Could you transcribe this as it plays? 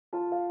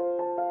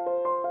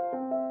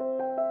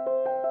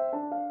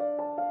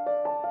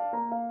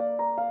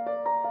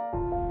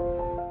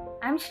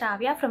I'm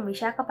Sravya from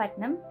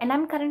Visakhapatnam and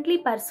I'm currently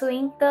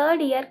pursuing third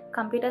year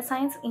Computer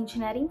Science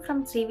Engineering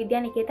from Sri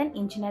Vidyanikethan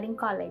Engineering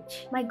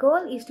College. My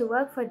goal is to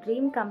work for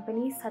dream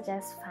companies such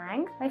as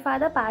FANG. My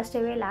father passed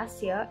away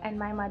last year and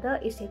my mother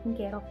is taking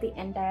care of the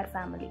entire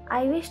family.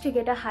 I wish to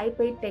get a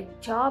high-paid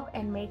tech job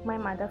and make my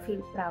mother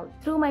feel proud.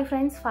 Through my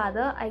friend's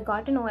father, I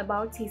got to know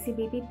about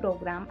CCBP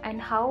program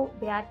and how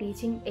they are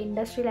teaching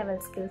industry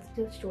level skills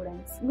to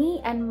students.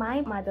 Me and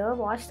my mother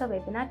watched the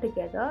webinar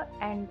together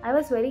and I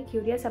was very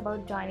curious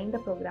about joining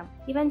the program.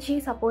 Even she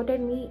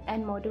supported me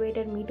and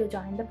motivated me to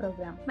join the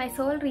program. My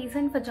sole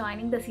reason for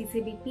joining the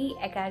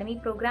CCBP Academy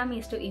program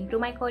is to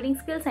improve my coding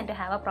skills and to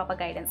have a proper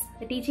guidance.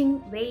 The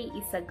teaching way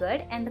is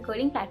good and the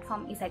coding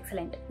platform is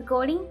excellent. The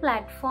coding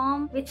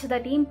platform which the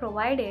team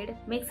provided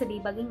makes the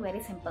debugging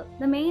very simple.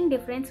 The main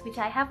difference which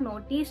I have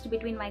noticed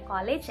between my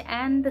college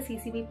and the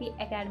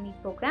CCBP Academy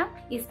program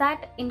is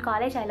that in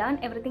college I learn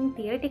everything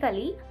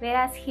theoretically,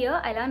 whereas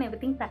here I learn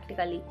everything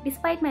practically.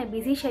 Despite my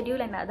busy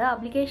schedule and other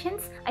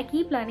obligations, I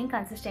keep learning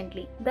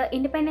consistently. The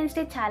Independence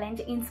Day challenge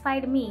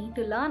inspired me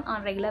to learn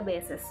on regular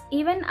basis.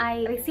 Even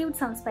I received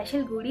some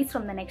special goodies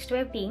from the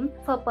NxtWave team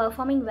for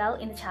performing well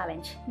in the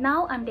challenge.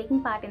 Now I'm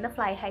taking part in the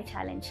Fly High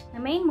challenge. The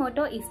main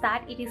motto is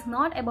that it is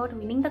not about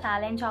winning the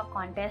challenge or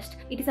contest,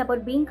 it is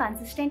about being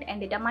consistent and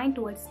determined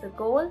towards the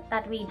goal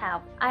that we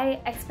have.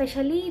 I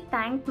especially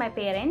thank my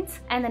parents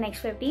and the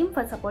NxtWave team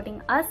for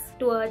supporting us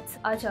towards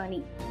our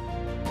journey.